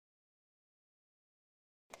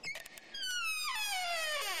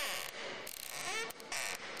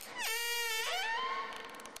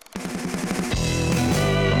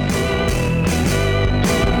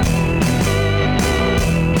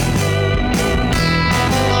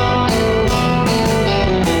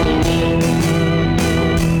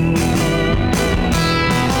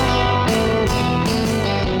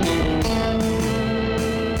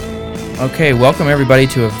Okay, welcome everybody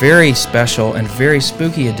to a very special and very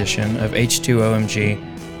spooky edition of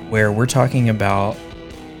H2OMG, where we're talking about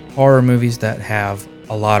horror movies that have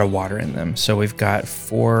a lot of water in them. So we've got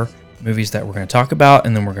 4 movies that we're going to talk about,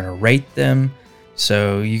 and then we're going to rate them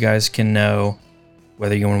so you guys can know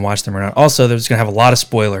whether you want to watch them or not. Also, there's going to have a lot of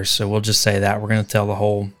spoilers, so we'll just say that. We're going to tell the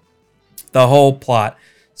whole plot.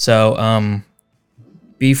 So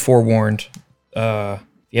be forewarned. If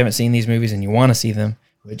you haven't seen these movies and you want to see them,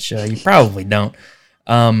 which you probably don't,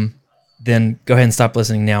 then go ahead and stop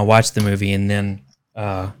listening now, watch the movie, and then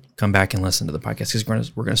come back and listen to the podcast because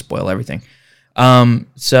we're going to spoil everything. And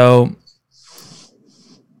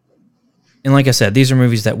like I said, these are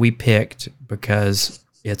movies that we picked because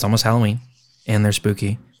it's almost Halloween, and they're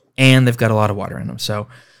spooky, and they've got a lot of water in them. So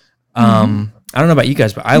I don't know about you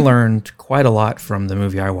guys, but I learned quite a lot from the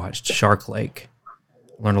movie I watched, Shark Lake.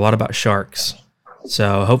 Learned a lot about sharks.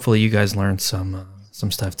 So hopefully you guys learned some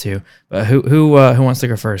stuff too. But who wants to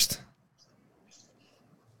go first?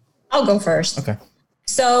 I'll go first. Okay.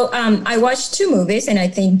 So I watched 2 movies, and I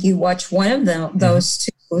think you watched one of them, those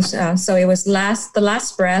 2. So it was The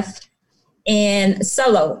Last Breath and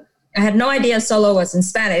Solo. I had no idea Solo was in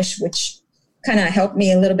Spanish, which kind of helped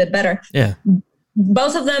me a little bit better. Yeah.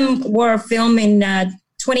 Both of them were filmed in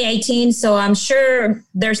 2018, so I'm sure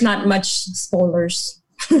there's not much spoilers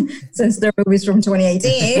since they're movies from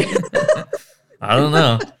 2018. I don't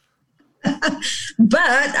know. But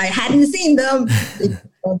I hadn't seen them.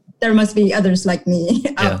 There must be others like me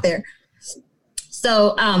out there.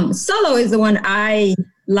 So Solo is the one I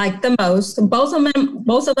like the most. Both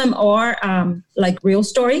of them are like real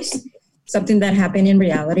stories, something that happened in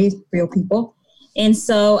reality, real people. And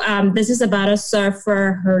so this is about a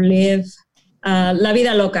surfer who live la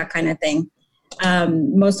vida loca kind of thing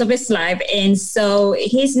most of his life. And so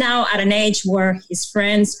he's now at an age where his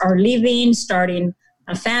friends are leaving, starting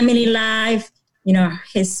a family life. You know,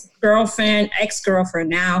 his ex-girlfriend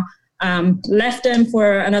now, left him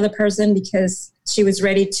for another person because she was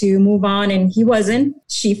ready to move on and he wasn't.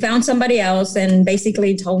 She found somebody else and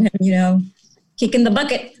basically told him, you know, kick in the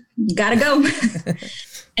bucket, you gotta go.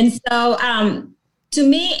 And so to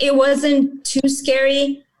me, it wasn't too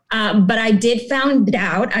scary, but I did find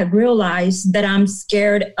out, I realized that I'm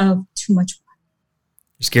scared of too much water.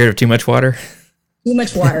 You're scared of too much water? Too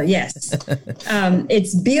much water, yes.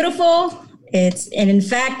 It's beautiful. And in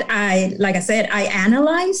fact, like I said, I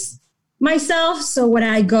analyze myself. So when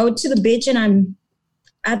I go to the beach and I'm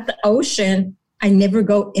at the ocean, I never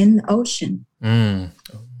go in the ocean.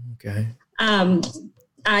 Okay.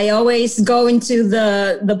 I always go into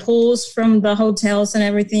the pools from the hotels and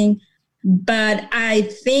everything. But I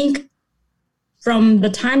think from the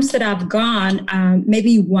times that I've gone,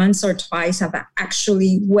 maybe once or twice I've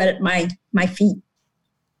actually wetted my feet.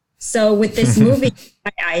 So with this movie,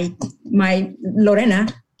 my Lorena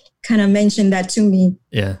kind of mentioned that to me.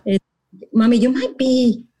 Yeah. Mommy, you might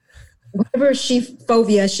be whatever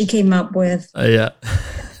phobia she came up with. Yeah.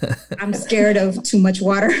 I'm scared of too much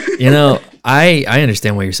water. You know, I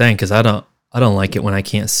understand what you're saying because I don't like it when I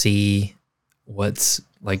can't see what's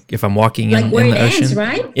like if I'm walking in the ocean. Ends,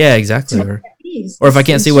 right? Yeah, exactly. Or if I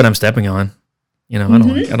can't see what I'm stepping on. You know, I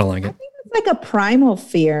don't like it. Like a primal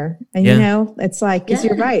fear. And, you know, it's like, because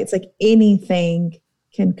you're right. It's like anything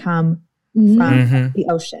can come from the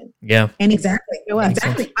ocean. Yeah. And exactly.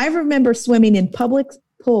 I remember swimming in public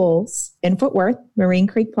pools in Fort Worth, Marine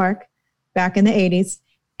Creek Park, back in the 80s.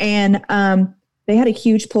 And they had a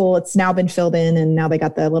huge pool. It's now been filled in, and now they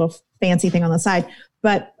got the little fancy thing on the side.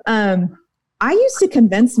 But I used to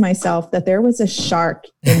convince myself that there was a shark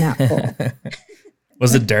in that pool.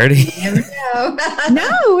 Was it dirty?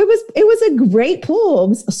 No, it was a great pool. It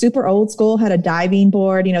was super old school, had a diving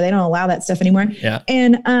board. You know, they don't allow that stuff anymore. Yeah.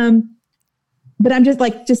 And, but I'm just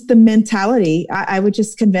the mentality. I would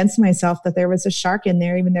just convince myself that there was a shark in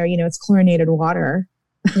there, even though, you know, it's chlorinated water.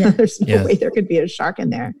 Yeah. There's no way there could be a shark in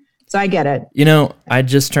there. So I get it. You know, I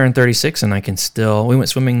just turned 36 and we went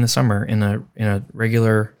swimming this summer in a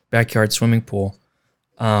regular backyard swimming pool.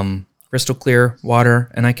 Crystal clear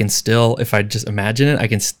water, and I can still, if I just imagine it, I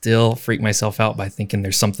can still freak myself out by thinking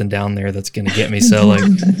there's something down there that's going to get me. So like,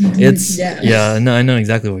 no, I know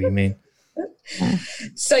exactly what you mean.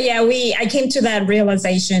 So I came to that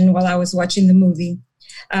realization while I was watching the movie.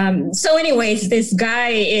 So anyways, this guy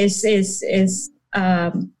is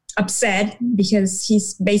upset because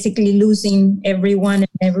he's basically losing everyone and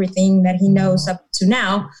everything that he knows up to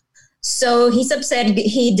now. So he's upset.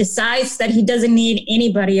 He decides that he doesn't need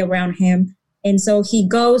anybody around him. And so he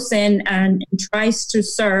goes and tries to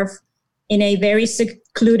surf in a very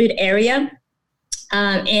secluded area.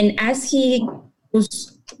 And as he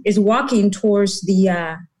is walking towards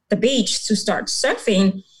the the beach to start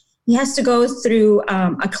surfing, he has to go through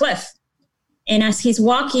a cliff. And as he's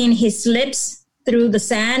walking, he slips through the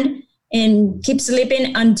sand and keeps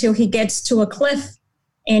slipping until he gets to a cliff.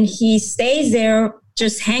 And he stays there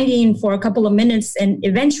just hanging for a couple of minutes. And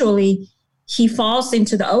eventually he falls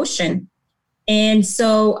into the ocean. And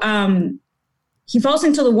so he falls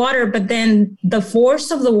into the water, but then the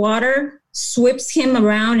force of the water sweeps him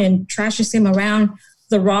around and trashes him around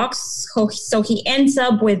the rocks. So he ends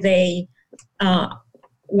up with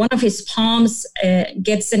one of his palms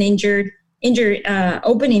gets an injured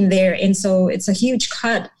opening there. And so it's a huge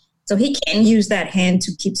cut. So he can't use that hand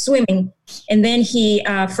to keep swimming. And then he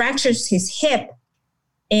fractures his hip.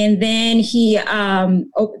 And then he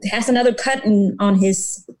has another cut on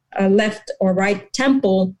his left or right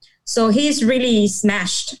temple. So he's really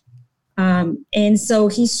smashed. And so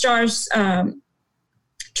he starts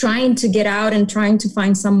trying to get out and trying to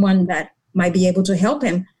find someone that might be able to help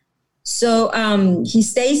him. So he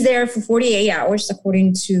stays there for 48 hours,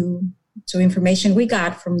 according to information we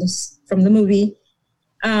got from the movie.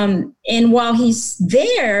 And while he's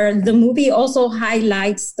there, the movie also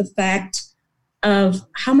highlights the fact of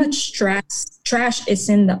how much trash is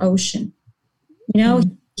in the ocean. You know,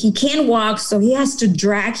 he can't walk, so he has to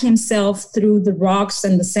drag himself through the rocks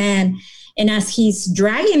and the sand. And as he's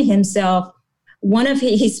dragging himself,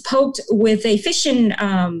 he's poked with a fishing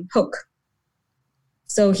hook.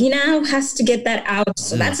 So he now has to get that out.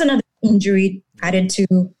 So that's another injury added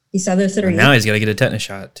to his other 3. And now he's got to get a tetanus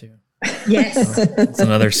shot too. Yes. It's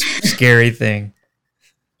another scary thing.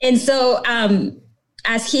 And so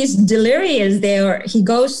as he's delirious there, he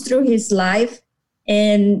goes through his life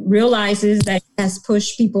and realizes that he has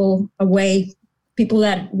pushed people away, people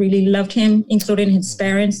that really loved him, including his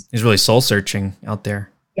parents. He's really soul searching out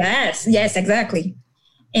there. Yes, exactly.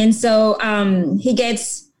 And so he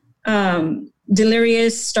gets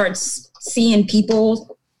delirious, starts seeing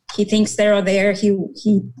people. He thinks they're there.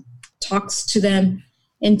 He talks to them.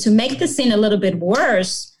 And to make the scene a little bit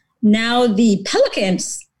worse, now the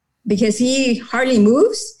pelicans, because he hardly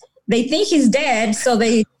moves, they think he's dead, so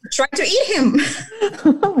they try to eat him.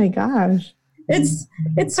 Oh my gosh. It's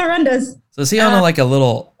horrendous. So is he on a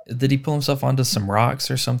little, did he pull himself onto some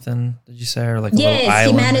rocks or something, did you say? Or like a little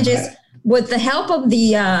island? He manages, with the help of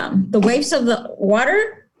the waves of the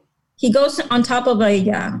water, he goes on top of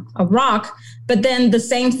a rock, but then the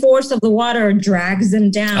same force of the water drags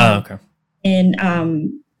him down. Oh, okay.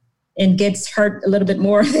 And gets hurt a little bit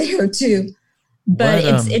more there too. But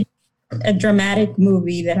it's a dramatic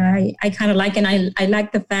movie that I kind of like. And I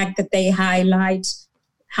like the fact that they highlight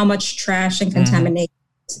how much trash and contamination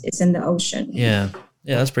is in the ocean. Yeah.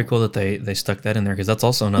 Yeah, that's pretty cool that they stuck that in there, because that's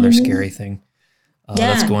also another scary thing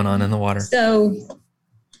that's going on in the water.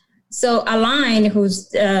 So Aline, who's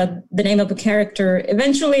the name of a character,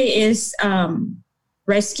 eventually is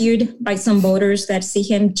rescued by some boaters that see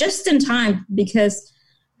him just in time, because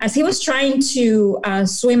as he was trying to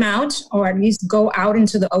swim out, or at least go out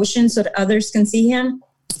into the ocean so that others can see him,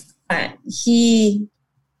 he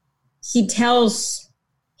tells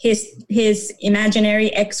his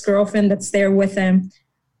imaginary ex-girlfriend that's there with him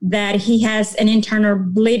that he has an internal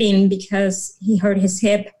bleeding because he hurt his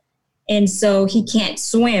hip, and so he can't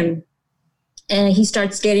swim, and he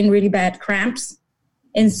starts getting really bad cramps.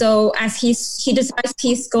 And so as he decides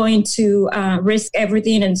he's going to risk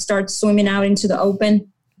everything and start swimming out into the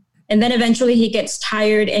open. And then eventually he gets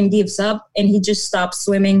tired and gives up, and he just stops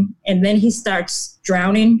swimming. And then he starts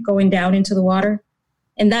drowning, going down into the water.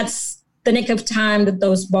 And that's the nick of time that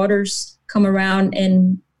those boaters come around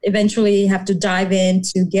and eventually have to dive in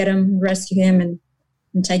to get him, rescue him, and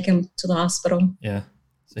take him to the hospital. Yeah.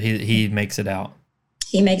 So he makes it out.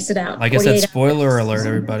 He makes it out. Like I said, spoiler alert,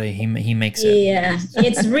 everybody. He makes it. Yeah.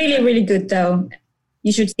 It's really, really good, though.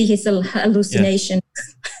 You should see his hallucination.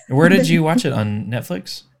 Yeah. Where did you watch it? On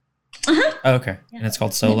Netflix? Uh-huh. Oh, okay. Yeah. And it's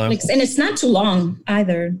called Solo? Netflix. And it's not too long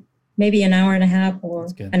either. Maybe an hour and a half or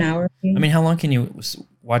an hour. I mean, how long can you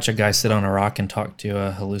watch a guy sit on a rock and talk to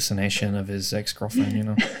a hallucination of his ex-girlfriend, you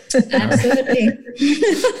know? Absolutely.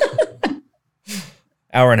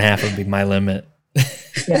 Hour and a half would be my limit.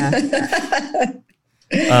 Yeah.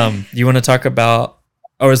 You want to talk about?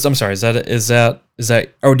 Oh, I'm sorry. Is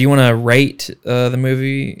that? Or do you want to rate the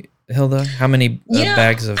movie, Hilda? How many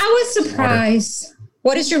bags of? I was surprised. Water?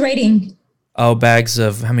 What is your rating? Oh,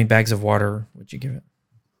 how many bags of water would you give it?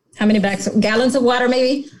 How many gallons of water?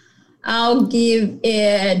 Maybe. I'll give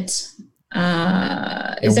it.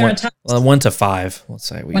 Is there a top? 1 to 5. Let's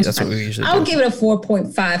say that's what we usually. I'll give it a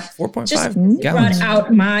 4.5. 4.5. Just gallons. brought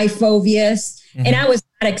out my phobias, and I was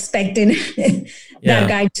expecting that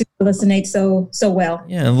guy to hallucinate so well.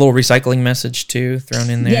 Yeah, a little recycling message too thrown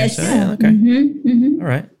in there. Yes. So, yeah, okay. All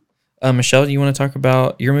right. Michelle, do you want to talk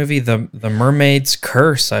about your movie, The Mermaid's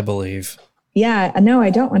Curse, I believe? Yeah, no, I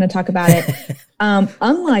don't want to talk about it.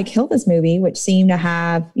 Unlike Hilda's movie, which seemed to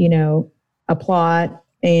have, a plot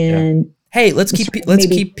and hey, let's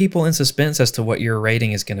keep people in suspense as to what your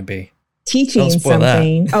rating is going to be. Teaching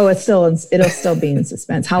something. Oh, it'll still be in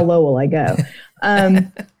suspense. How low will I go?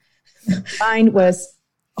 Mine was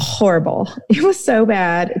horrible. It was so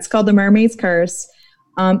bad. It's called The Mermaid's Curse.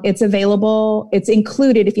 It's available. It's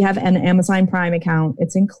included if you have an Amazon Prime account.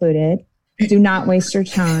 It's included. Do not waste your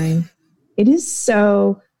time. It is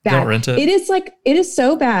so bad. Don't rent it. It is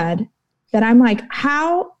so bad that I'm like,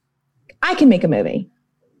 how I can make a movie.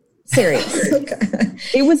 Serious.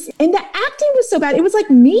 It was, and the acting was so bad. It was like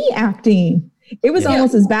me acting. It was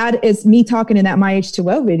almost as bad as me talking in that My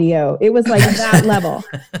H2O video. It was like that level.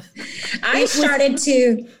 I started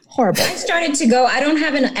to go, I don't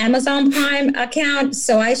have an Amazon Prime account.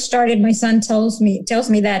 So I started, my son tells me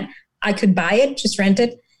that I could buy it, just rent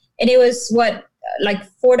it. And it was like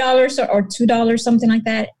 $4 or $2, something like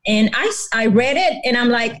that. And I read it and I'm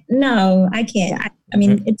like, no, I can't. I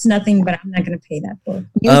mean, it's nothing, but I'm not going to pay that for it.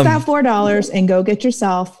 Use that $4 and go get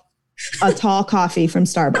yourself a tall coffee from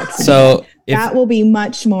Starbucks. So that will be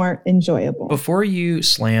much more enjoyable. Before you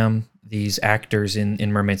slam these actors in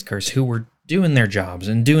Mermaid's Curse who were doing their jobs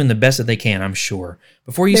and doing the best that they can, I'm sure.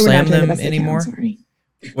 Before you slam them anymore,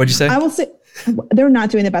 what'd you say? I will say they're not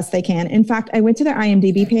doing the best they can. In fact, I went to their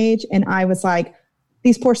IMDb page and I was like,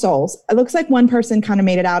 these poor souls. It looks like one person kind of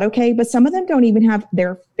made it out okay, but some of them don't even have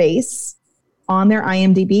their face on their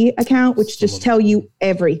IMDb account, which just tell you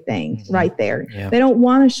everything right there. Yeah. They don't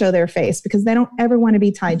want to show their face because they don't ever want to be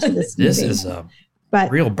tied to this movie. This is a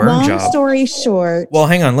real burn job. Long story short. Well,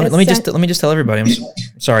 hang on. Let me just tell everybody. I'm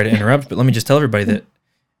sorry to interrupt, but let me just tell everybody that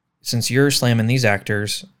since you're slamming these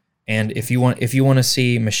actors, and if you want to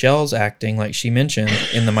see Michelle's acting, like she mentioned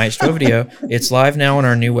in the My H2O video, it's live now on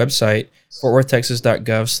our new website,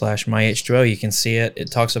 fortworthtexas.gov/myh2o. You can see it. It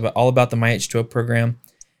talks all about the My H2O program.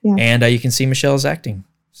 Yeah. And you can see Michelle's acting.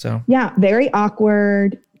 So yeah, very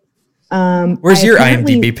awkward. Where's your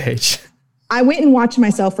IMDb page? I went and watched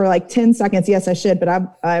myself for like 10 seconds. Yes, I should, but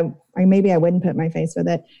I maybe I wouldn't put my face with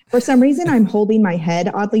it. For some reason, I'm holding my head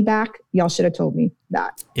oddly back. Y'all should have told me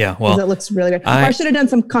that. Yeah, well, it looks really good. I should have done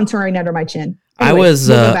some contouring under my chin. Anyway, we'll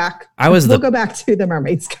go back to The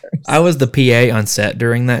Mermaid's Curse. I was the PA on set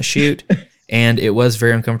during that shoot, and it was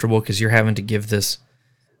very uncomfortable because you're having to give this,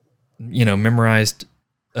 memorized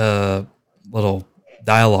little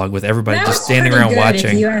dialogue with everybody just standing around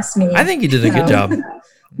watching. If you ask me. I think you did a good job.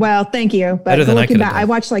 Well, thank you. But better than I could have done. I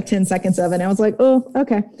watched like 10 seconds of it and I was like, oh,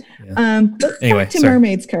 okay. Yeah. Anyway, back to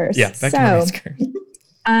Mermaid's Curse. Yeah, back to Mermaid's Curse.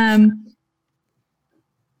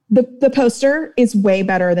 The poster is way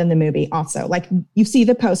better than the movie also. Like you see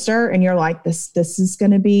the poster and you're like, this is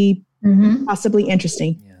going to be possibly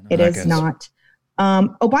interesting. Yeah, it is not.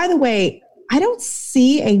 Oh, by the way, I don't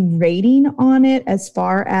see a rating on it as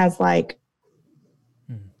far as like,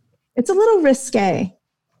 it's a little risque.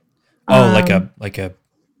 Oh, like a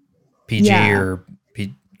PG or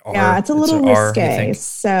P. R, yeah, it's a little risque.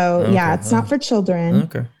 So it's not for children.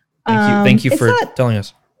 Okay. Thank you for telling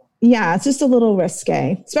us. Yeah, it's just a little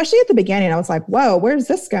risque, especially at the beginning. I was like, "Whoa, where's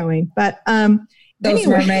this going?" But those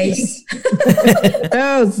mermaids.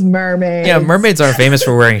 Those mermaids. Yeah, mermaids are famous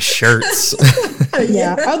for wearing shirts.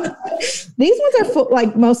 Yeah, these ones are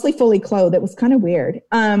mostly fully clothed. It was kind of weird.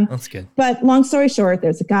 That's good. But long story short,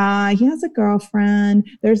 there's a guy. He has a girlfriend.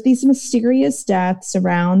 There's these mysterious deaths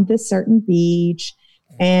around this certain beach,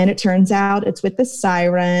 and it turns out it's with the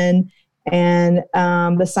siren. And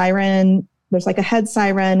the siren, there's like a head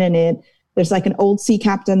siren, and there's like an old sea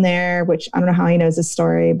captain there, which I don't know how he knows this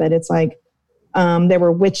story, but it's like. There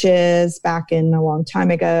were witches back in a long time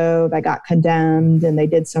ago that got condemned, and they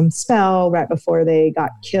did some spell right before they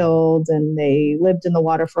got killed, and they lived in the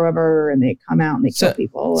water forever, and they come out and they kill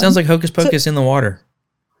people. Sounds like Hocus Pocus in the water.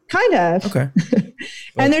 Kind of. Okay.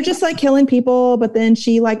 And they're just like killing people, but then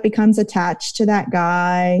she like becomes attached to that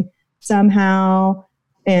guy somehow,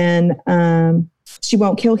 and she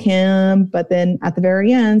won't kill him, but then at the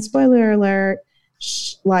very end, spoiler alert,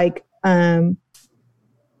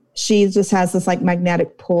 she just has this like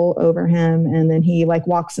magnetic pull over him, and then he like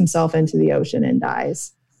walks himself into the ocean and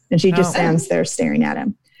dies. And she just stands there staring at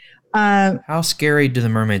him. How scary do the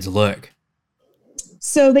mermaids look?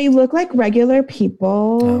 So they look like regular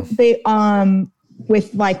people. Oh. They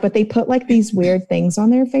but they put like these weird things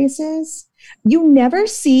on their faces. You never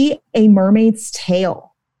see a mermaid's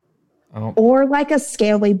tail. or like a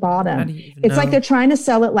scaly bottom. It's like they're trying to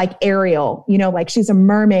sell it like Ariel, like she's a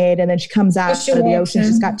mermaid and then she comes out of the ocean.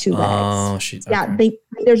 She's got 2 legs. Yeah,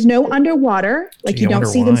 there's no underwater. Like you don't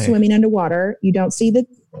see them swimming underwater. You don't see the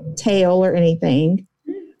tail or anything.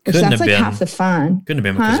 Which that's like half the fun. Couldn't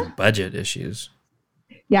have been because of budget issues.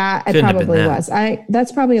 Yeah, it probably was.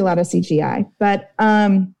 That's probably a lot of CGI. But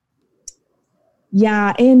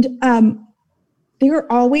yeah, and they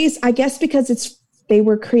were always, I guess because they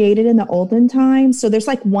were created in the olden times. So there's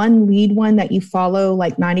like one lead one that you follow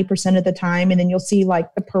like 90% of the time. And then you'll see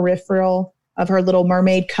like the peripheral of her little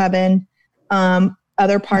mermaid coven,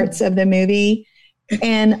 other parts of the movie.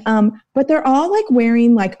 And, but they're all like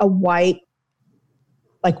wearing like a white,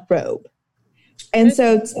 like robe. And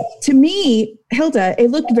so to me, Hilda,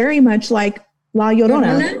 it looked very much like La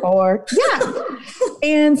Llorona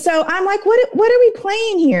And so I'm like, what are we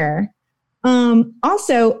playing here?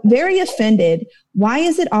 Also very offended. Why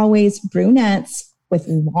is it always brunettes with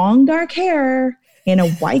long dark hair in a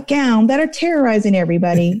white gown that are terrorizing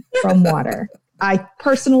everybody from water? I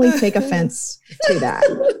personally take offense to that.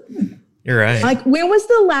 You're right. Like, when was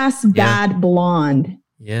the last bad blonde?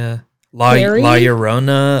 Yeah. La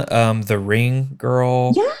Llorona, the Ring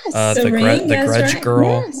girl. Yes. The Grudge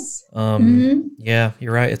girl. Yes. Yeah,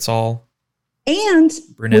 you're right. It's all brunettes.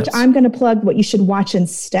 Which I'm going to plug what you should watch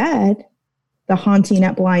instead. The Haunting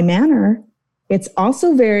at Bly Manor. It's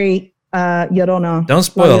also very Llorona. Don't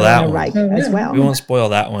spoil that one. Right, as well. We won't spoil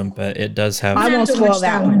that one, but it does have. I won't spoil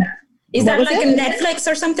that one. Is that like a Netflix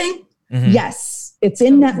or something? Mm-hmm. Yes, it's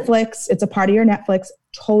in Netflix. It's a part of your Netflix.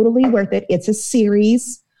 Totally worth it. It's a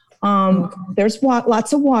series. There's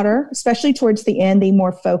lots of water, especially towards the end. They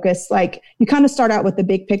more focus, like you kind of start out with the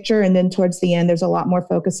big picture, and then towards the end, there's a lot more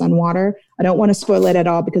focus on water. I don't want to spoil it at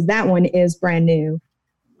all because that one is brand new.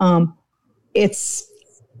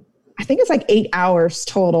 I think it's like 8 hours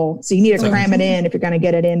total. So you need to cram it in if you're going to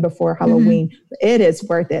get it in before Halloween. Mm-hmm. It is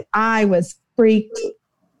worth it. I was freaked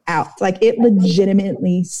out. Like, it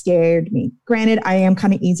legitimately scared me. Granted, I am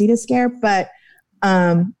kind of easy to scare, but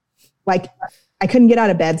like I couldn't get out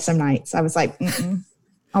of bed some nights. I was like,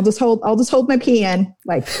 I'll just hold my pee in.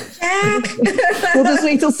 Like, we'll just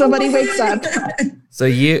wait till somebody wakes up. So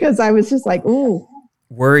because I was just like, ooh.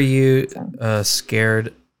 Were you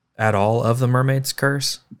scared at all of The Mermaid's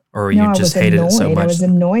Curse, or you just hated it so much? I was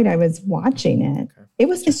annoyed. I was watching it. Okay. It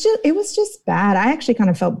was just bad. I actually kind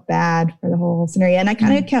of felt bad for the whole scenario, and I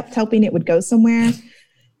kind of kept hoping it would go somewhere,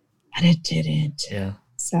 and it didn't. Yeah.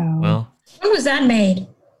 So, well, when was that made?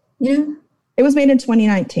 Yeah, it was made in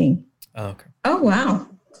 2019. Oh, okay. Oh, wow.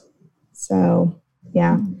 So,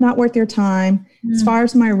 yeah, not worth your time. As far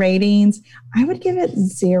as my ratings, I would give it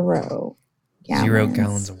 0 gallons. 0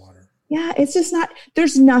 gallons of water. Yeah, it's just not,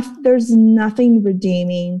 there's nothing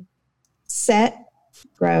redeeming. Set,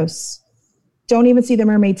 gross. Don't even see the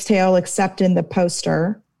mermaid's tail except in the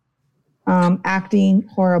poster. Acting,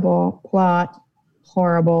 horrible. Plot,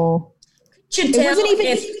 horrible. Could you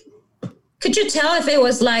tell if it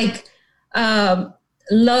was like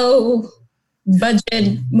low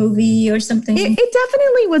budget movie or something? It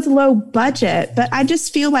definitely was low budget, but I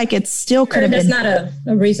just feel like it still could have been not a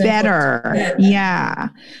reason better. Yeah.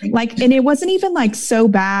 Like, and it wasn't even like so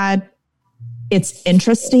bad it's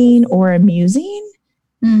interesting or amusing.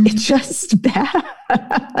 It's just bad.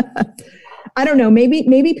 I don't know.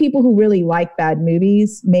 Maybe people who really like bad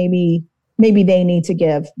movies, maybe they need to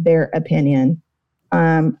give their opinion.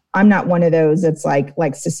 I'm not one of those that's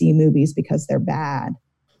likes to see movies because they're bad.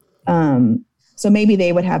 So maybe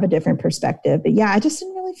they would have a different perspective. But yeah, I just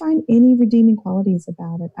didn't really find any redeeming qualities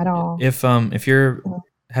about it at all. If you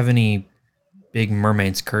have any big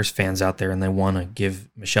Mermaid's Curse fans out there and they want to give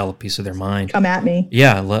Michelle a piece of their mind, come at me.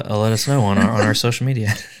 Yeah, let us know on our social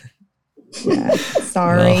media. Yeah,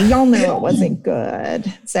 sorry, y'all knew it wasn't good.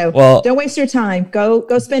 So don't waste your time. Go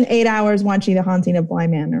spend 8 hours watching The Haunting of Bly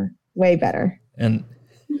Manor. Way better. And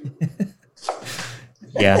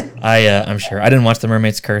yeah, I'm sure. I didn't watch The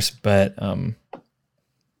Mermaid's Curse, but I'm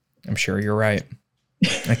sure you're right.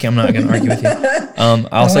 I'm not going to argue with you.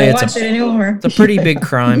 I'll say it's a pretty big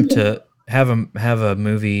crime to have a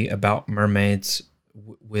movie about mermaids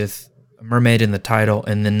with a mermaid in the title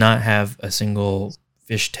and then not have a single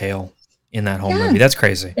fish tail in that whole movie. That's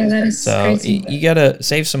crazy. Yeah, that is crazy. You got to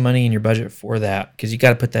save some money in your budget for that because you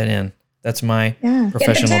got to put that in. That's my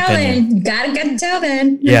professional opinion. You gotta get the tail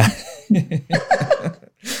in. Yeah.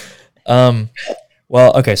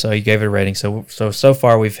 Well, okay, so you gave it a rating. So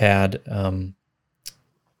far we've had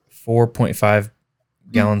 4.5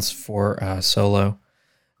 gallons for Solo,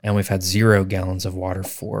 and we've had 0 gallons of water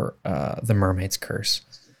for The Mermaid's Curse.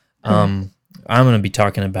 I'm going to be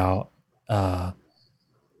talking about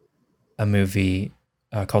a movie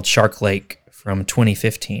called Shark Lake from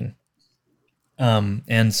 2015.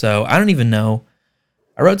 And so I don't even know.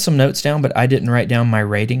 I wrote some notes down, but I didn't write down my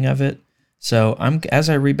rating of it. So as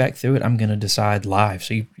I read back through it, I'm going to decide live.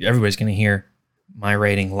 So everybody's going to hear my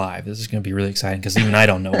rating live. This is going to be really exciting because even I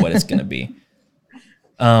don't know what it's going to be.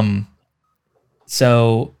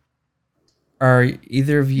 So are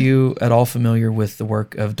either of you at all familiar with the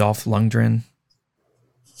work of Dolph Lundgren?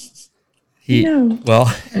 No.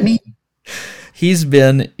 Well, he's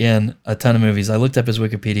been in a ton of movies. I looked up his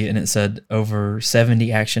Wikipedia and it said over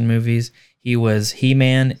 70 action movies. He was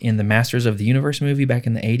He-Man in the Masters of the Universe movie back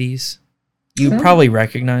in the 80s. You probably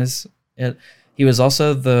recognize it. He was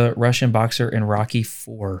also the Russian boxer in Rocky IV.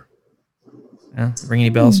 Ring any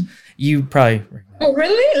bells? You probably recognize. Oh,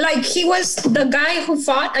 really? Like he was the guy who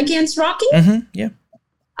fought against Rocky? Mm-hmm, yeah.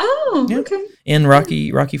 Oh, yeah. Okay. In Rocky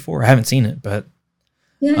IV. I haven't seen it, but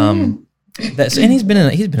and he's been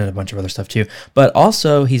in a bunch of other stuff too. But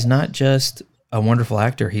also, he's not just a wonderful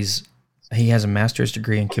actor. He has a master's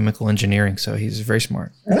degree in chemical engineering, so he's very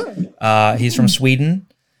smart. He's from Sweden,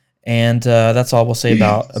 and that's all we'll say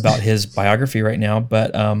about his biography right now.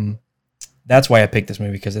 But that's why I picked this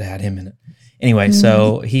movie, because it had him in it. Anyway,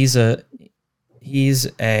 so he's a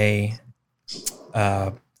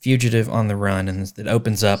fugitive on the run, and it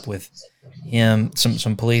opens up with him,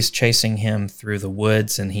 some police chasing him through the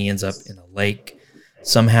woods, and he ends up in a lake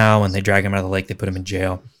somehow, and they drag him out of the lake. They put him in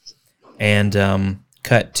jail, and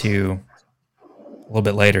cut to a little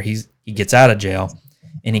bit later. He gets out of jail,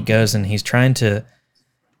 and he goes and he's trying to.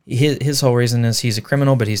 His whole reason is he's a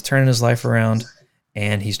criminal, but he's turning his life around,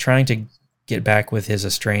 and he's trying to get back with his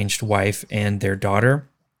estranged wife and their daughter.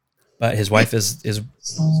 But his wife is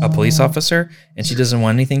a police officer, and she doesn't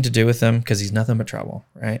want anything to do with him because he's nothing but trouble,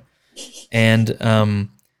 right? And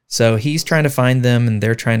so he's trying to find them, and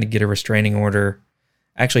they're trying to get a restraining order.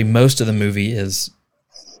 Actually, most of the movie is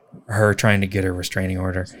her trying to get a restraining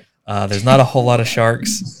order. There's not a whole lot of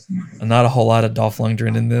sharks, not a whole lot of Dolph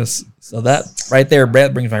Lundgren in this. So that right there,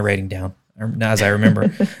 Brett, brings my rating down, as I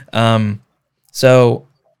remember. A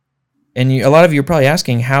lot of you are probably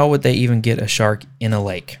asking, how would they even get a shark in a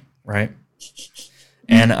lake, right?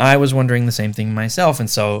 And I was wondering the same thing myself.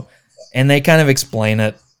 And they kind of explain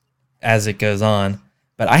it as it goes on.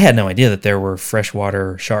 But I had no idea that there were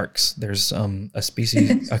freshwater sharks. There's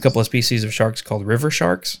a couple of species of sharks called river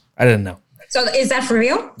sharks. I didn't know. So is that for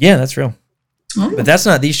real? Yeah, that's real. Oh. But that's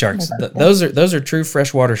not these sharks. Those are true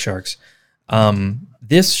freshwater sharks.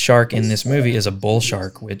 This shark in this movie is a bull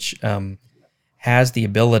shark, which has the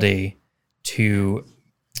ability to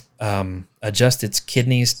adjust its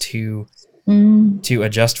kidneys to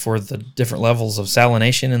adjust for the different levels of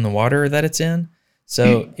salination in the water that it's in.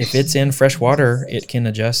 So if it's in fresh water, it can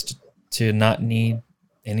adjust to not need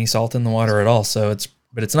any salt in the water at all.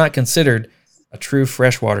 But it's not considered a true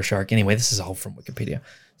freshwater shark. Anyway, this is all from Wikipedia,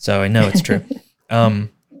 so I know it's true.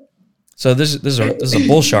 So this is a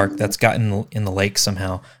bull shark that's gotten in the lake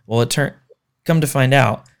somehow. Well, come to find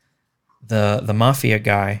out, the mafia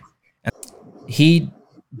guy, he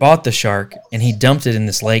bought the shark and he dumped it in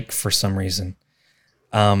this lake for some reason,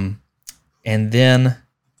 and then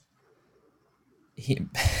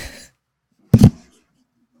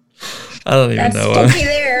I don't even know. That's spooky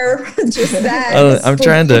there. Just that. I'm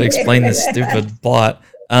trying to explain this stupid plot.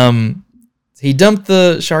 He dumped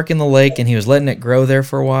the shark in the lake and he was letting it grow there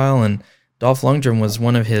for a while. And Dolph Lundgren was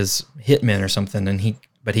one of his hitmen or something.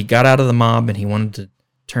 But he got out of the mob and he wanted to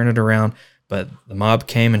turn it around. But the mob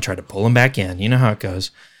came and tried to pull him back in. You know how it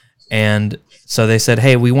goes. And so they said,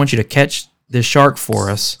 "Hey, we want you to catch this shark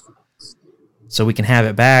for us so we can have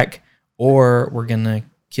it back, or we're going to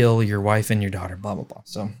kill your wife and your daughter," blah, blah, blah.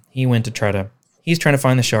 So he went to he's trying to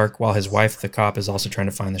find the shark while his wife, the cop, is also trying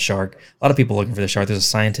to find the shark. A lot of people looking for the shark. There's a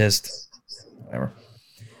scientist, whatever.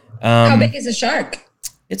 How big is a shark?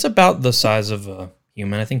 It's about the size of a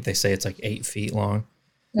human. I think they say it's like 8 feet long.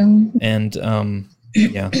 And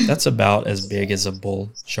yeah, that's about as big as a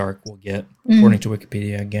bull shark will get, according to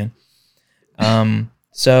Wikipedia again.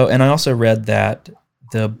 And I also read that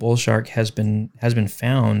the bull shark has been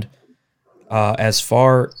found as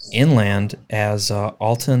far inland as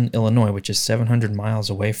Alton, Illinois, which is 700 miles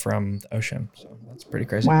away from the ocean. So that's pretty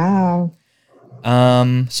crazy. Wow.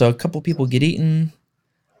 So a couple people get eaten.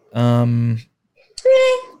 Yeah,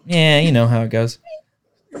 you know how it goes.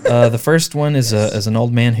 The first one is an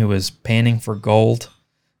old man who was panning for gold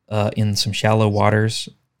in some shallow waters,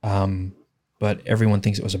 but everyone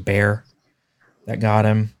thinks it was a bear that got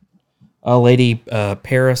him. A lady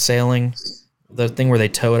parasailing, the thing where they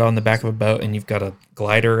tow it on the back of a boat and you've got a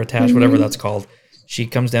glider attached, whatever that's called. she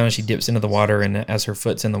comes down and she dips into the water, and as her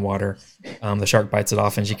foot's in the water, the shark bites it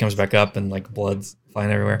off, and she comes back up, and like blood's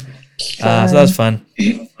flying everywhere. So that was fun.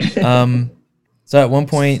 So at one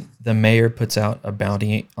point, the mayor puts out a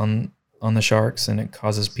bounty on the sharks, and it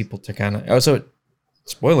causes people to kind of.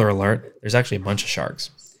 Spoiler alert: there's actually a bunch of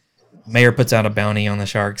sharks. Mayor puts out a bounty on the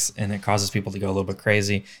sharks, and it causes people to go a little bit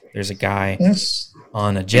crazy. There's a guy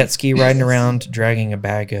on a jet ski riding around, dragging a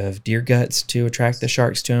bag of deer guts to attract the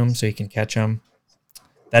sharks to him so he can catch them.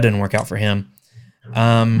 That didn't work out for him.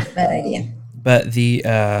 Bad idea. But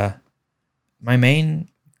my main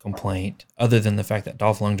complaint, other than the fact that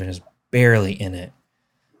Dolph Lundgren is barely in it,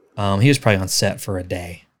 he was probably on set for a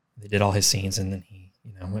day. They did all his scenes, and then he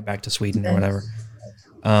went back to Sweden or whatever.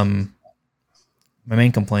 My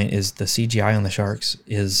main complaint is the CGI on the sharks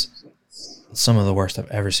is some of the worst I've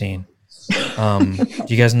ever seen. Do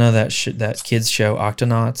you guys know that kids show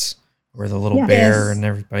Octonauts, where the little bear and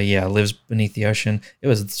everybody lives beneath the ocean? It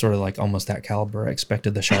was sort of like almost that caliber. I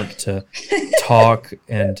expected the shark to talk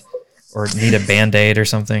or need a Band-Aid or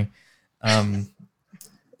something.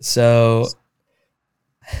 So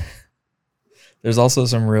there's also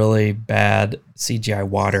some really bad CGI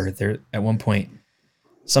water. There at one point,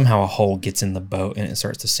 somehow a hole gets in the boat and it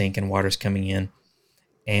starts to sink and water's coming in.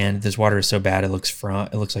 And this water is so bad it looks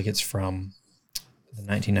like it's from the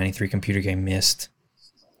 1993 computer game Myst.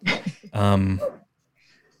 And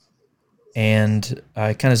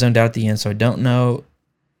I kind of zoned out at the end, so I don't know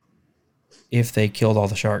if they killed all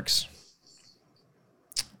the sharks.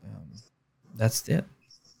 That's it.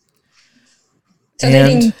 So they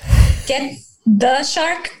didn't get the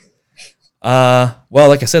shark? Well,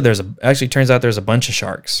 like I said, turns out there's a bunch of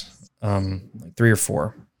sharks, like 3 or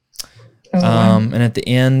 4. And at the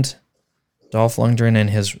end, Dolph Lundgren and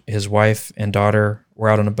his wife and daughter were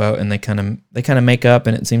out on a boat, and they kind of make up,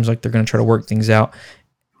 and it seems like they're going to try to work things out.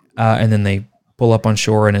 And then they pull up on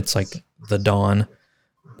shore, and it's like the dawn.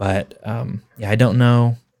 But I don't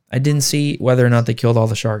know. I didn't see whether or not they killed all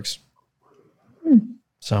the sharks.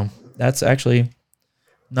 So that's actually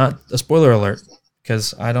not a spoiler alert,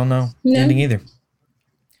 because I don't know the ending either.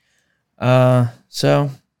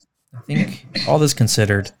 So I think all this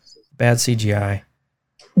considered, bad CGI,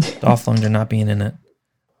 Dolph Lundgren not being in it.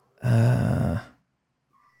 I'm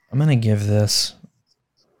gonna give this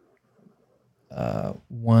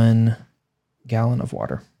 1 gallon of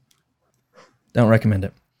water. Don't recommend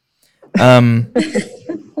it.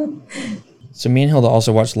 So me and Hilda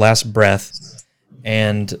also watched Last Breath,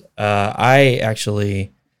 and I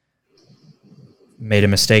actually made a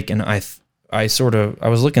mistake, and I was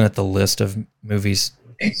looking at the list of movies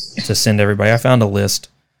to send everybody. I found a list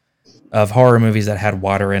of horror movies that had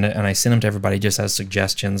water in it, and I sent them to everybody just as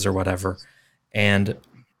suggestions or whatever. And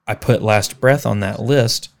I put Last Breath on that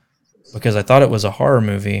list because I thought it was a horror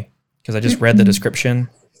movie, because I just read the description,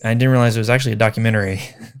 and I didn't realize it was actually a documentary.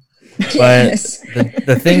 But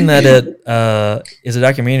the thing that it is a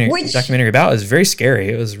documentary about is very scary.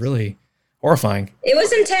 It was really horrifying. It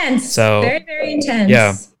was intense. So very, very intense.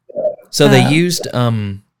 Yeah. So they used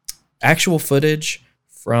actual footage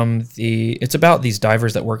from it's about these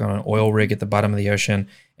divers that work on an oil rig at the bottom of the ocean,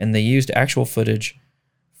 and they used actual footage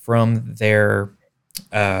from their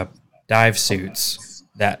dive suits,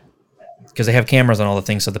 because they have cameras on all the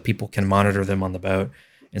things so the people can monitor them on the boat.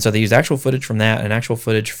 And so they used actual footage from that, and actual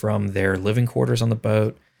footage from their living quarters on the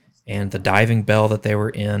boat, and the diving bell that they were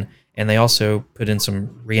in. And they also put in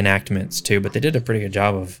some reenactments too, but they did a pretty good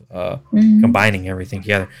job of combining everything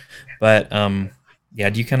together. But do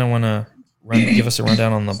you kind of want to give us a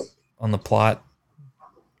rundown on the plot?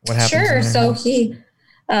 What happens? Sure. So it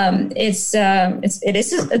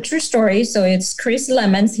is a true story. So it's Chris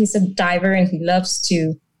Lemons. He's a diver, and he loves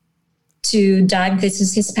to dive. This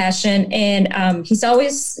is his passion, and he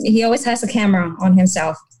always has a camera on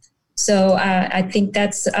himself. So I think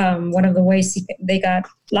that's one of the ways they got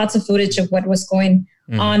lots of footage of what was going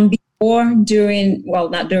on before, during, well,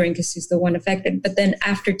 not during because he's the one affected, but then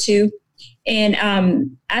after too. And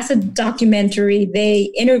as a documentary,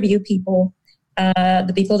 they interview people,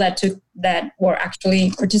 the people that were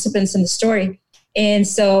actually participants in the story. And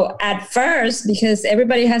so at first, because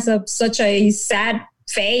everybody has such a sad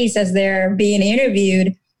face as they're being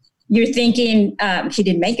interviewed, you're thinking he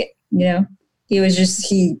didn't make it, He was just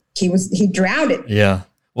he drowned it. Yeah.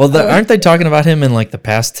 Well, aren't they talking about him in like the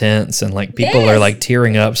past tense, and like people are like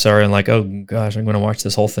tearing up, sorry, and like, oh gosh, I'm going to watch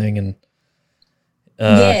this whole thing, and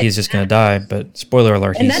he's just going to die. But spoiler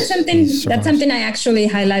alert. And that's something I actually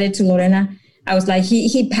highlighted to Lorena. I was like,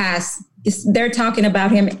 he passed. They're talking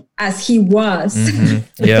about him as he was.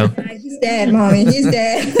 Mm-hmm. Yeah. He's dead, mommy. He's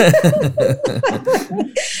dead.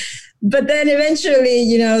 But then eventually,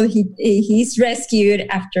 he's rescued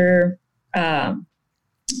after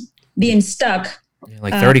being stuck. Yeah,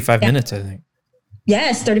 like 35 minutes, I think.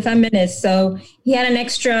 Yes, 35 minutes. So he had an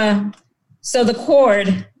extra. So the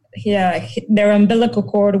cord, their umbilical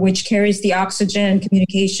cord, which carries the oxygen,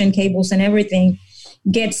 communication cables, and everything,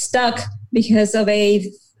 gets stuck because of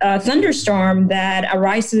a thunderstorm that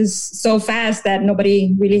arises so fast that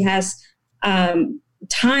nobody really has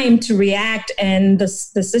time to react, and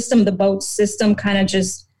the boat system kind of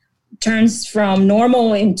just turns from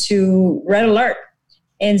normal into red alert.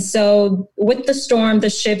 And so with the storm, the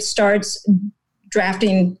ship starts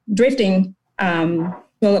drifting far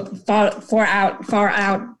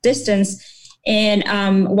out distance. And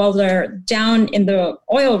while they're down in the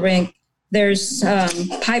oil rig, there's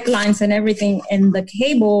pipelines and everything, and the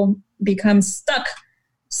cable becomes stuck.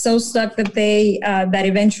 So stuck that that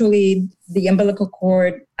eventually the umbilical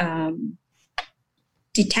cord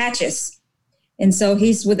detaches. And so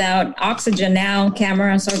he's without oxygen now,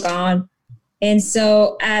 cameras are gone. And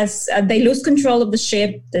so as they lose control of the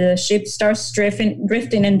ship starts drifting.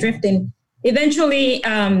 Eventually,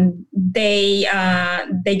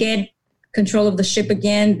 they get control of the ship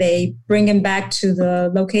again. They bring him back to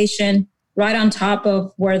the location right on top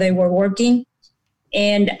of where they were working.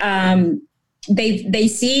 And they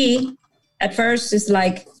see, at first, it's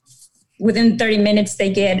like within 30 minutes,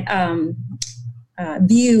 they get a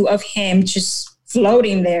view of him just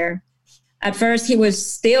floating there. At first, he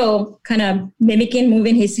was still kind of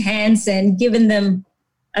moving his hands and giving them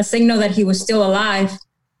a signal that he was still alive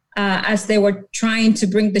as they were trying to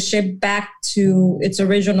bring the ship back to its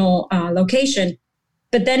original location.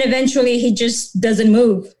 But then eventually he just doesn't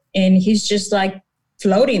move, and he's just like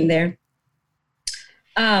floating there.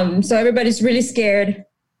 So everybody's really scared.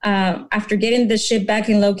 After getting the ship back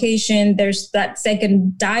in location, there's that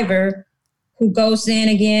second diver who goes in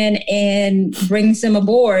again and brings him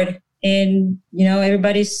aboard. And,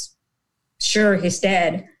 everybody's sure he's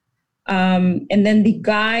dead. And then the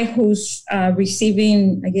guy who's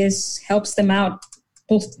receiving, I guess, helps them out,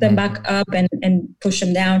 pulls them back up and push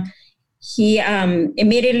them down. He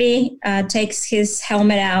immediately takes his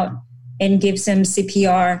helmet out and gives him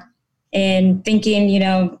CPR, and thinking,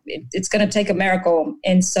 it's going to take a miracle.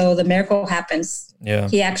 And so the miracle happens. Yeah.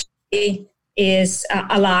 He actually is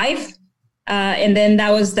alive. And then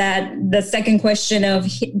that was the second question of,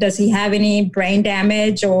 does he have any brain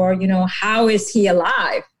damage, or, how is he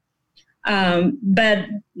alive? But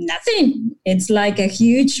nothing. It's like a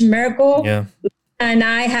huge miracle. Yeah. And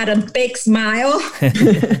I had a big smile.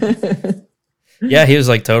 Yeah, he was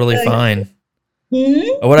like totally fine.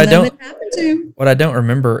 Mm-hmm. What I don't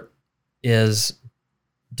remember is,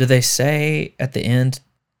 do they say at the end,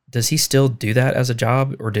 does he still do that as a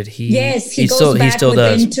job, or did he? Yes, he goes back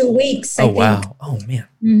within 2 weeks. Oh, wow. Oh, man.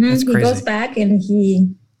 Mm-hmm. That's crazy. He goes back and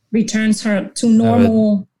he returns her to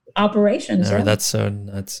normal operations. No, that's so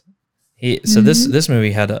nuts. This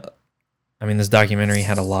movie had this documentary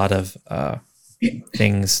had a lot of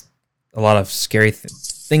things, a lot of scary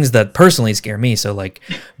things that personally scare me. So like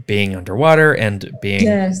being underwater and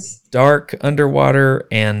being dark underwater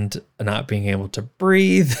and not being able to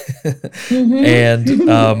breathe. And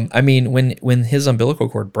when his umbilical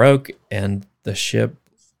cord broke and the ship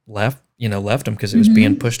left him because it was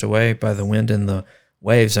being pushed away by the wind and the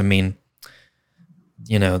waves,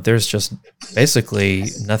 there's just basically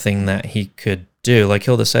nothing that he could do. Like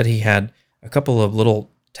Hilda said, he had a couple of little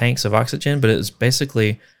tanks of oxygen, but it was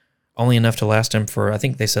basically only enough to last him for, I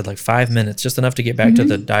think they said like 5 minutes, just enough to get back to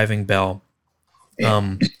the diving bell.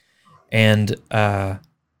 So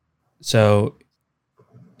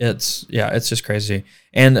it's just crazy.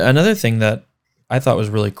 And another thing that I thought was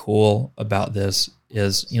really cool about this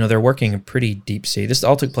is, they're working a pretty deep sea. This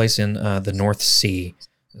all took place in the North Sea,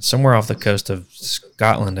 somewhere off the coast of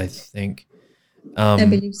Scotland, I think. I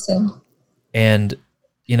believe so. And,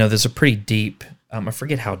 there's a pretty deep, I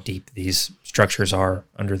forget how deep these structures are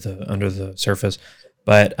under the surface,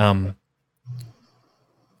 but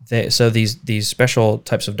these special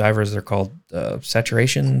types of divers, they're called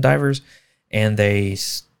saturation divers, and they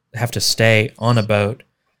have to stay on a boat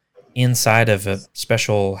inside of a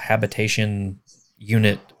special habitation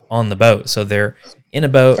unit on the boat. So they're in a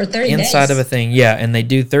boat inside of a thing. Yeah. And they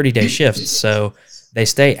do 30-day shifts. So they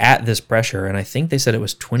stay at this pressure. And I think they said it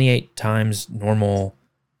was 28 times normal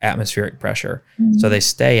atmospheric pressure. So they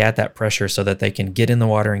stay at that pressure so that they can get in the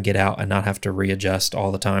water and get out and not have to readjust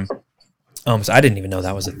all the time. So I didn't even know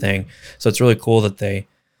that was a thing. So it's really cool that they,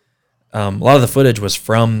 a lot of the footage was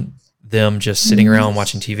from them just sitting around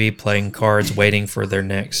watching TV, playing cards, waiting for their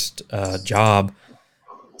next job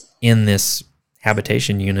in this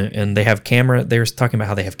habitation unit, and they have camera. They were talking about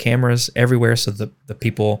how they have cameras everywhere, so the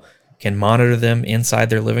people can monitor them inside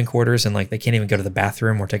their living quarters, and like they can't even go to the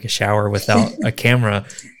bathroom or take a shower without a camera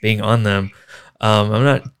being on them. I'm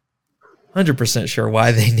not 100% sure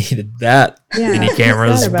why they needed that many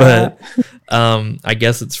cameras, but I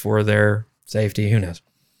guess it's for their safety. Who knows?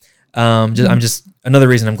 I'm just another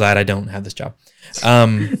reason I'm glad I don't have this job.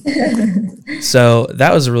 So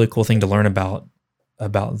that was a really cool thing to learn about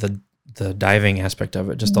the diving aspect of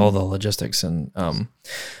it, just all the logistics. And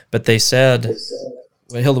but they said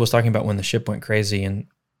what Hilda was talking about when the ship went crazy, and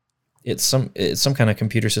it's some kind of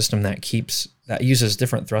computer system that uses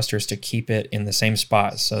different thrusters to keep it in the same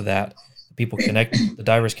spot, so that the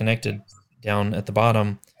divers connected down at the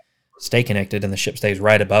bottom stay connected, and the ship stays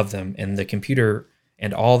right above them, and the computer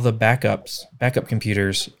and all the backup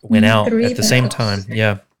computers went out at the same time.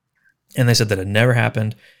 Yeah. And they said that it never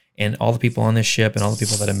happened. And all the people on this ship and all the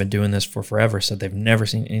people that have been doing this for forever said they've never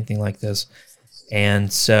seen anything like this.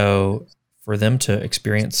 And so for them to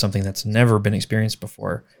experience something that's never been experienced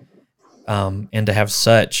before, and to have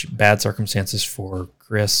such bad circumstances for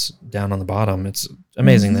Chris down on the bottom, it's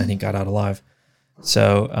amazing that he got out alive.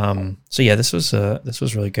 So yeah, this was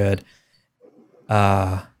really good.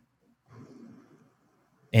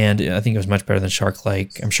 And I think it was much better than Shark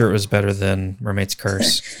Lake. I'm sure it was better than Mermaid's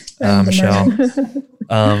Curse, Michelle.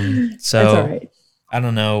 So right. I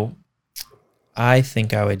don't know. I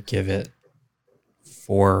think I would give it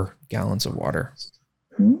 4 gallons of water.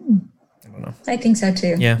 I don't know. I think so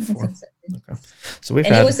too. Yeah, 4. Okay. So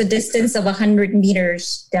it was a distance of 100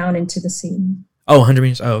 meters down into the sea. Oh, 100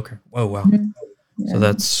 meters. Oh, okay. Whoa, wow. Mm-hmm. Yeah. So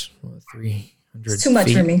that's 300 It's too much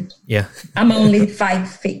feet. for me. Yeah. I'm only 5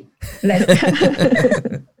 feet.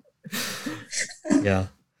 Yeah.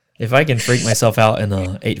 If I can freak myself out in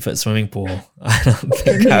a 8-foot swimming pool, I don't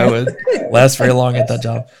think I would last very long at that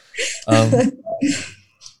job.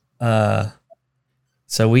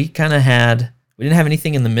 So we didn't have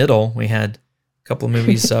anything in the middle. We had a couple of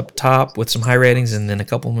movies up top with some high ratings, and then a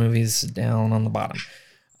couple of movies down on the bottom,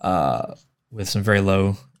 with some very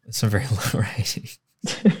low ratings.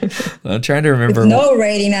 I'm trying to remember. With no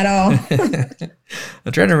rating at all.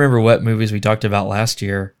 I'm trying to remember what movies we talked about last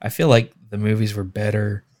year. I feel like the movies were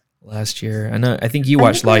better last year. I think you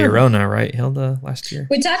watched La Llorona, right, Hilda, last year?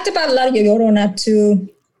 We talked about La Llorona too.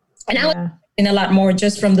 And I was in a lot more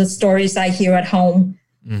just from the stories I hear at home.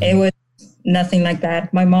 Mm-hmm. It was nothing like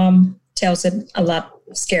that. My mom tells it a lot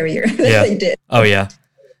scarier than they did. Oh, yeah.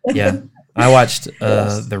 Yeah. I watched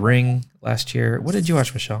The Ring last year. What did you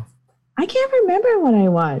watch, Michelle? I can't remember what I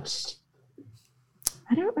watched.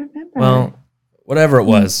 I don't remember. Well, whatever it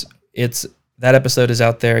was, that episode is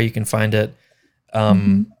out there. You can find it.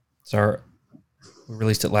 We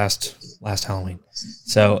released it last Halloween.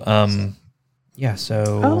 So, yeah.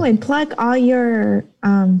 So. Oh, and plug all your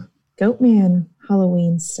Goatman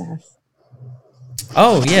Halloween stuff.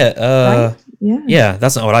 Oh yeah. Right? Yeah. Yeah,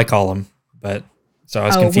 that's not what I call them, but so I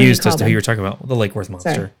was confused as to who you were talking about. The Lake Worth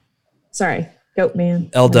Monster. Sorry.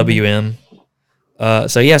 Goatman. LWM.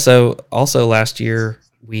 So also last year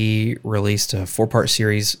we released a 4-part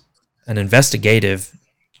series, an investigative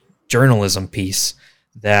journalism piece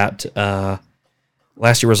that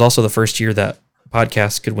last year was also the first year that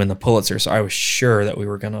podcasts could win the Pulitzer. So I was sure that we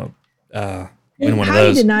were going to win one of those. How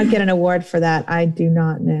you did not get an award for that, I do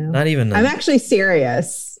not know. Not even. I'm actually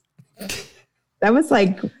serious. That was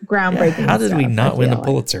like groundbreaking. Yeah, how did we not win the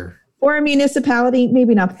Pulitzer? For a municipality,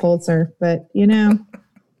 maybe not the Pulitzer, but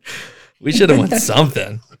we should have won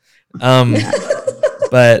something.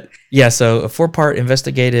 But yeah, so a 4-part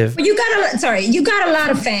investigative. Well, you got a lot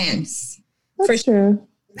of fans. That's true.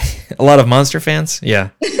 A lot of monster fans. Yeah.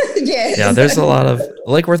 Yes. Yeah. There's a lot of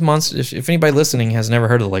Lake Worth Monster. If anybody listening has never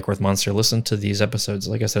heard of the Lake Worth Monster, listen to these episodes.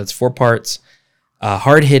 Like I said, it's 4 parts,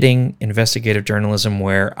 hard-hitting investigative journalism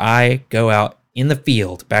where I go out in the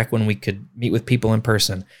field back when we could meet with people in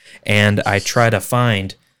person, and I try to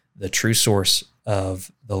find the true source of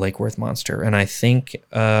the Lake Worth Monster. And I think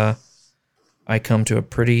I come to a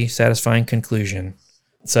pretty satisfying conclusion.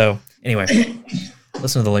 So anyway,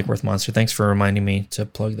 listen to the Lake Worth Monster. Thanks for reminding me to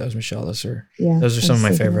plug those, Michelle. Those are some of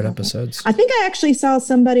my favorite episodes. I think I actually saw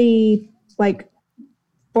somebody like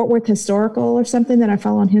Fort Worth Historical or something that I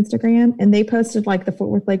follow on Instagram, and they posted like the Fort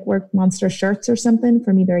Worth Lake Worth Monster shirts or something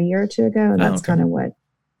from either a year or 2 ago. And that's kind of what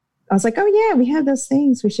I was like, oh yeah, we have those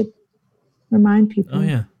things. We should remind people. Oh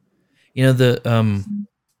yeah.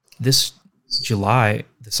 This July,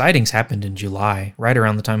 the sightings happened in July, right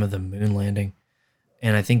around the time of the moon landing.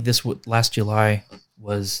 And I think last July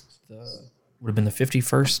would have been the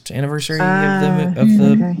 51st anniversary of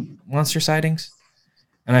the monster sightings.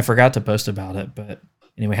 And I forgot to post about it, but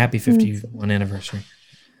anyway, happy 51 anniversary.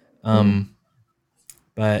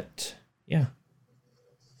 But yeah,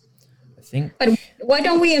 I think. But why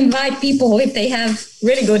don't we invite people if they have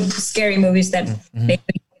really good scary movies that they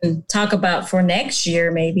can talk about for next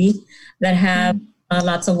year, maybe that have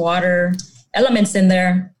lots of water elements in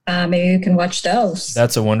there. Maybe you can watch those.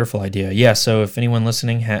 That's a wonderful idea. Yeah. So if anyone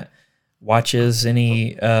listening watches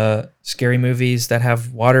any scary movies that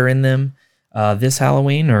have water in them this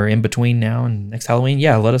Halloween or in between now and next Halloween,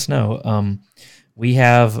 yeah, let us know. We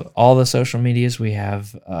have all the social medias. We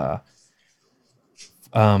have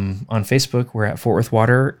on Facebook, we're at Fort Worth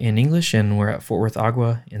Water in English, and we're at Fort Worth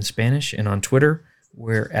Agua in Spanish. And on Twitter,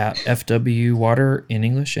 we're at FW Water in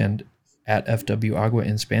English and at FW Agua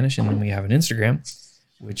in Spanish. And then we have an Instagram,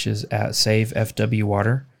 which is at Save FW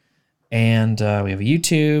Water. And we have a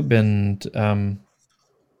YouTube, and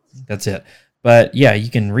that's it. But yeah, you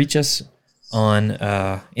can reach us on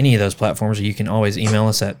any of those platforms, or you can always email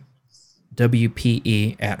us at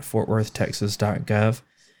wpe@fortworthtexas.gov,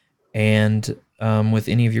 and with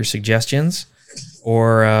any of your suggestions,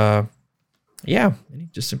 or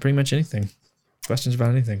just pretty much anything, questions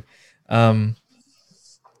about anything. So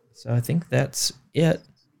I think that's it.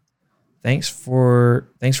 Thanks for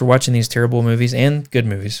watching these terrible movies and good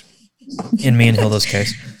movies. In me and Hilda's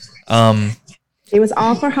case, it was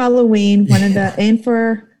all for Halloween. And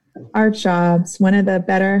for our jobs. One of the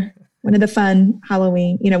fun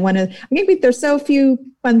Halloween. I think there's so few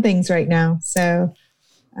fun things right now. So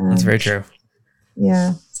that's very true.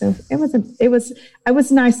 Yeah. So it was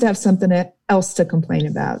nice to have something else to complain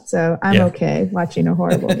about. So I'm okay watching a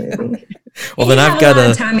horrible movie. Well, then I've got a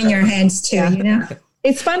lot of time in your hands too.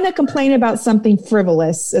 It's fun to complain about something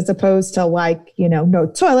frivolous as opposed to no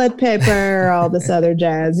toilet paper or all this other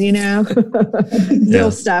jazz,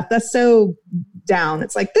 little stuff. That's so down.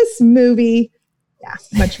 It's like this movie. Yeah,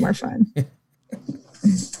 much more fun.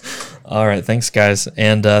 All right. Thanks, guys.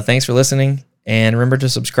 And thanks for listening. And remember to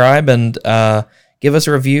subscribe and give us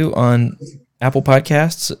a review on Apple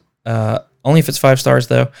Podcasts. Only if it's 5 stars,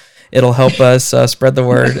 though. It'll help us spread the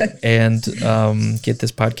word and get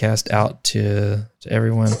this podcast out to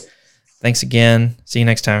everyone. Thanks again. See you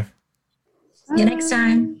next time. See you next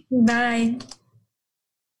time. Bye.